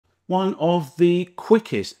One of the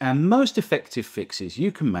quickest and most effective fixes you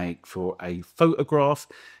can make for a photograph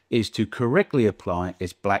is to correctly apply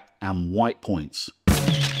its black and white points.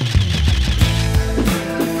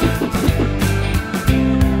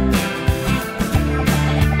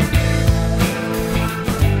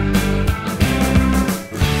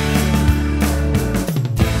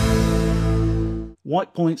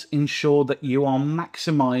 White points ensure that you are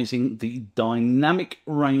maximizing the dynamic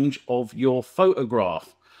range of your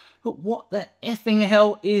photograph. But what the effing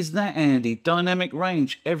hell is that, Andy? Dynamic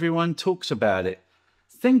range, everyone talks about it.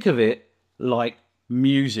 Think of it like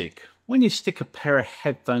music. When you stick a pair of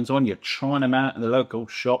headphones on, you're trying them out in the local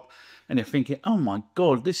shop and you're thinking, oh my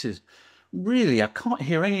God, this is really, I can't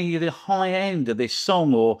hear any of the high end of this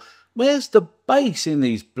song, or where's the bass in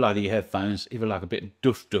these bloody headphones? If you like a bit of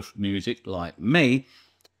duff music like me,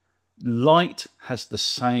 light has the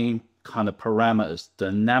same kind of parameters,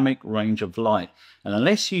 dynamic range of light. And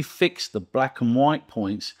unless you fix the black and white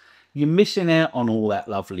points, you're missing out on all that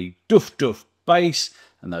lovely duff bass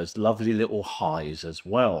and those lovely little highs as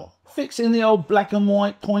well. Fixing the old black and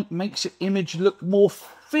white point makes your image look more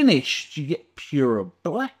finished. You get purer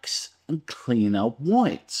blacks and cleaner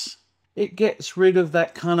whites. It gets rid of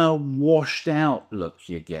that kind of washed out look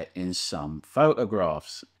you get in some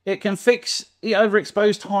photographs. It can fix the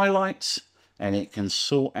overexposed highlights and it can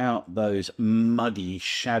sort out those muddy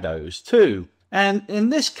shadows too. And in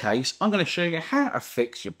this case, I'm going to show you how to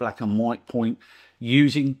fix your black and white point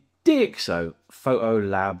using DxO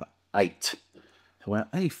Photolab 8. So without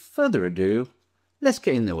any further ado, let's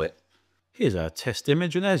get into it. Here's our test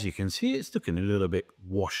image, and as you can see, it's looking a little bit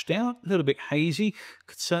washed out, a little bit hazy.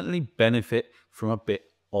 Could certainly benefit from a bit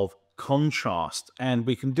of contrast, and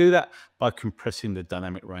we can do that by compressing the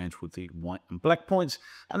dynamic range with the white and black points.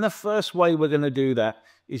 And the first way we're going to do that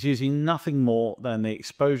is using nothing more than the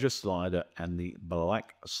exposure slider and the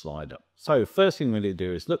black slider. So first thing we're going to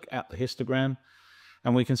do is look at the histogram,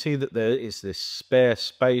 and we can see that there is this spare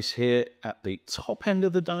space here at the top end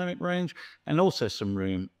of the dynamic range, and also some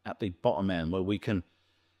room at the bottom end where we can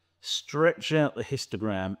stretch out the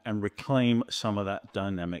histogram and reclaim some of that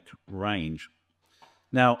dynamic range.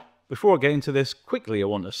 Now, before I get into this, quickly I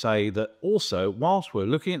want to say that also, whilst we're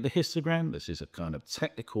looking at the histogram, this is a kind of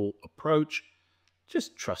technical approach,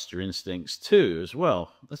 just trust your instincts too as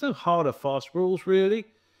well. There's no hard or fast rules really.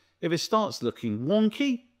 If it starts looking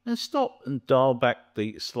wonky, then stop and dial back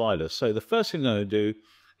the slider. So the first thing I'm going to do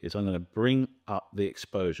is I'm going to bring up the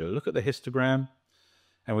exposure. Look at the histogram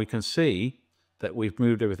and we can see that we've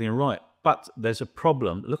moved everything right. But there's a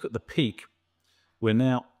problem. Look at the peak. We're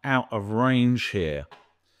now out of range here.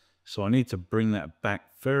 So I need to bring that back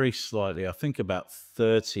very slightly. I think about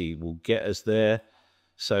 30 will get us there.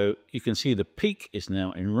 So you can see the peak is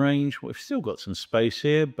now in range. We've still got some space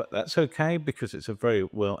here, but that's okay because it's a very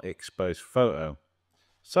well exposed photo.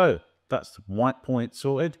 So that's the white point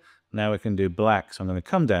sorted. Now we can do black. So I'm going to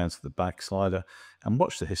come down to the back slider and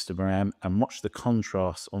watch the histogram and watch the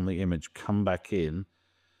contrast on the image come back in,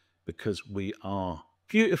 because we are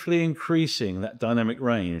beautifully increasing that dynamic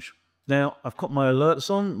range. Now I've got my alerts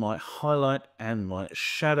on, my highlight and my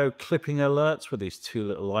shadow clipping alerts with these two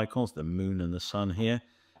little icons, the moon and the sun here.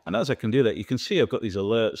 And as I can do that, you can see I've got these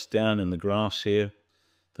alerts down in the grass here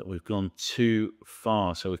that we've gone too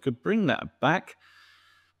far. So we could bring that back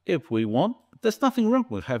if we want. There's nothing wrong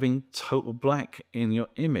with having total black in your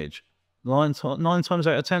image. 9 times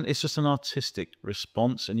out of 10, it's just an artistic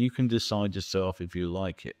response, and you can decide yourself if you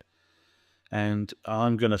like it. And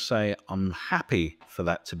I'm going to say I'm happy for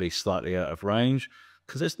that to be slightly out of range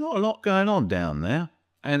because there's not a lot going on down there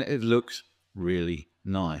and it looks really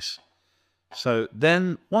nice. So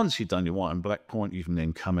then once you've done your white and black point, you can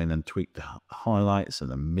then come in and tweak the highlights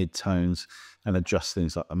and the midtones and adjust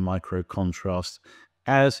things like the micro contrast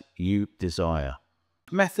as you desire.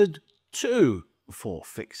 Method 2 for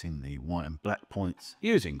fixing the white and black points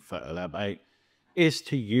using Photolab 8 is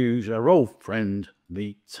to use our old friend,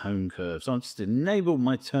 the tone curve. So I'll just enable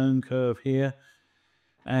my tone curve here,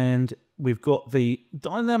 and we've got the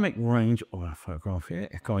dynamic range of our photograph here,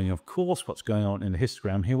 echoing of course what's going on in the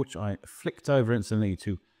histogram here, which I flicked over instantly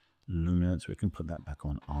to luminance. We can put that back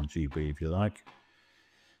on RGB if you like.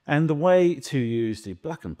 And the way to use the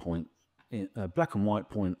black and white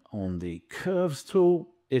point on the curves tool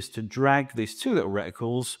is to drag these two little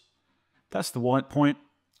reticles. That's the white point.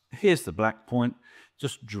 Here's the black point.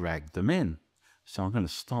 Just drag them in. So I'm going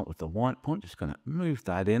to start with the white point. Just going to move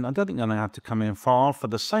that in. I don't think I'm going to have to come in far for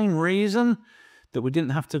the same reason that we didn't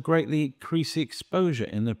have to greatly increase the exposure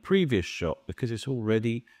in the previous shot, because it's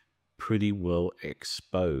already pretty well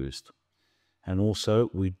exposed. And also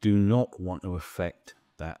we do not want to affect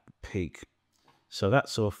that peak. So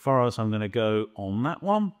that's so far as I'm going to go on that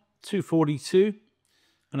one. 242.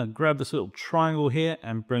 I'm going to grab this little triangle here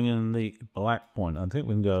and bring in the black point. I think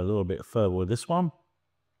we can go a little bit further with this one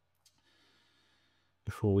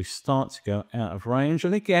before we start to go out of range.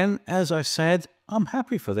 And again, as I said, I'm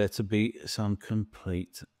happy for there to be some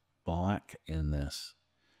complete black in this.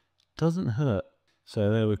 Doesn't hurt.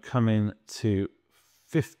 So there we come in to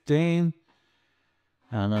 15.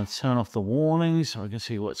 And then turn off the warnings so I can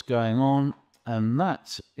see what's going on. And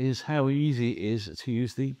that is how easy it is to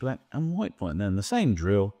use the black and white point. And then the same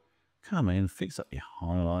drill, come in, fix up your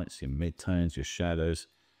highlights, your midtones, your shadows,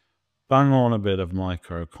 bang on a bit of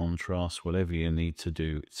micro contrast, whatever you need to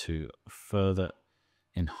do to further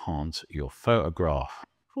enhance your photograph.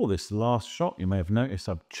 For this last shot, you may have noticed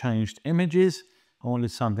I've changed images. I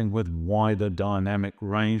wanted something with wider dynamic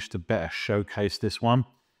range to better showcase this one.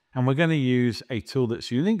 And we're going to use a tool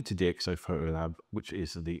that's unique to DxO Photolab, which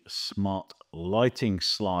is the Smart Lighting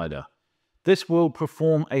Slider. This will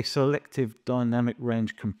perform a selective dynamic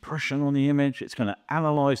range compression on the image. It's going to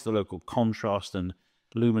analyze the local contrast and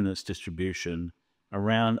luminance distribution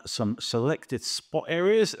around some selected spot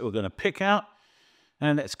areas that we're going to pick out.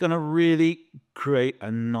 And it's going to really create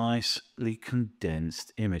a nicely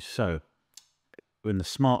condensed image. So in the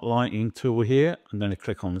Smart Lighting tool here, I'm going to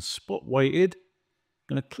click on the Spot Weighted.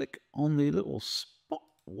 Going to click on the little spot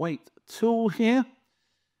weight tool here,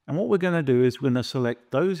 and what we're going to do is we're going to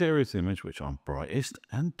select those areas of the image which are brightest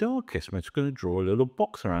and darkest. We're just going to draw a little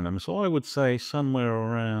box around them. So I would say somewhere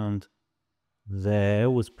around there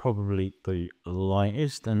was probably the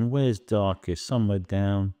lightest, and where's darkest? Somewhere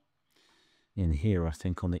down in here, I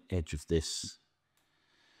think, on the edge of this.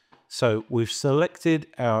 So we've selected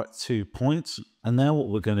our 2 points, and now what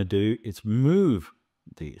we're going to do is move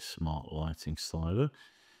the Smart Lighting Slider,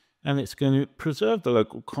 and it's going to preserve the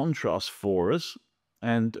local contrast for us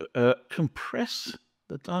and compress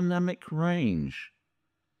the dynamic range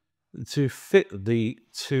to fit the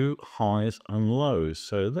 2 highs and lows.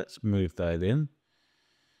 So let's move that in,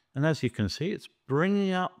 and as you can see, it's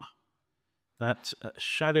bringing up that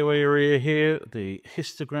shadow area here. The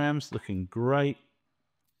histogram's looking great.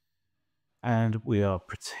 And we are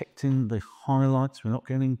protecting the highlights. We're not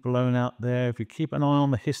getting blown out there. If you keep an eye on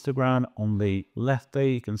the histogram on the left there,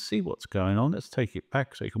 you can see what's going on. Let's take it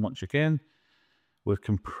back so you can watch again. We're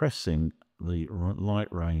compressing the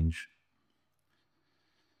light range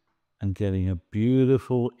and getting a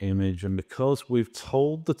beautiful image. And because we've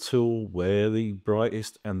told the tool where the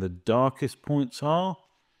brightest and the darkest points are,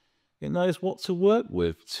 it knows what to work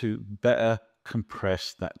with to better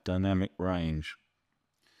compress that dynamic range.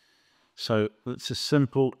 So it's as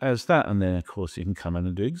simple as that. And then, of course, you can come in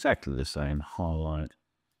and do exactly the same. Highlight,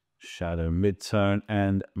 shadow, midtone,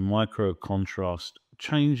 and micro contrast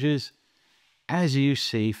changes as you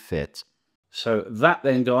see fit. So that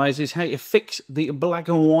then, guys, is how you fix the black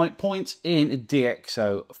and white points in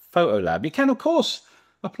DxO Photolab. You can, of course,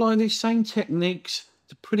 apply these same techniques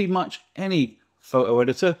to pretty much any photo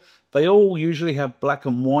editor. They all usually have black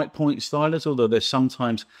and white point stylers, although they're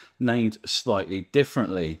sometimes named slightly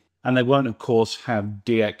differently. And they won't, of course, have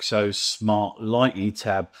DxO Smart Lighting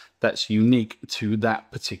tab that's unique to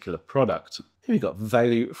that particular product. If you got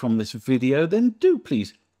value from this video, then do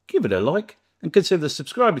please give it a like and consider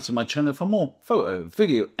subscribing to my channel for more photo,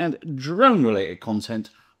 video, and drone-related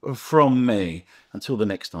content from me. Until the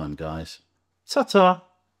next time, guys. Ta-ta!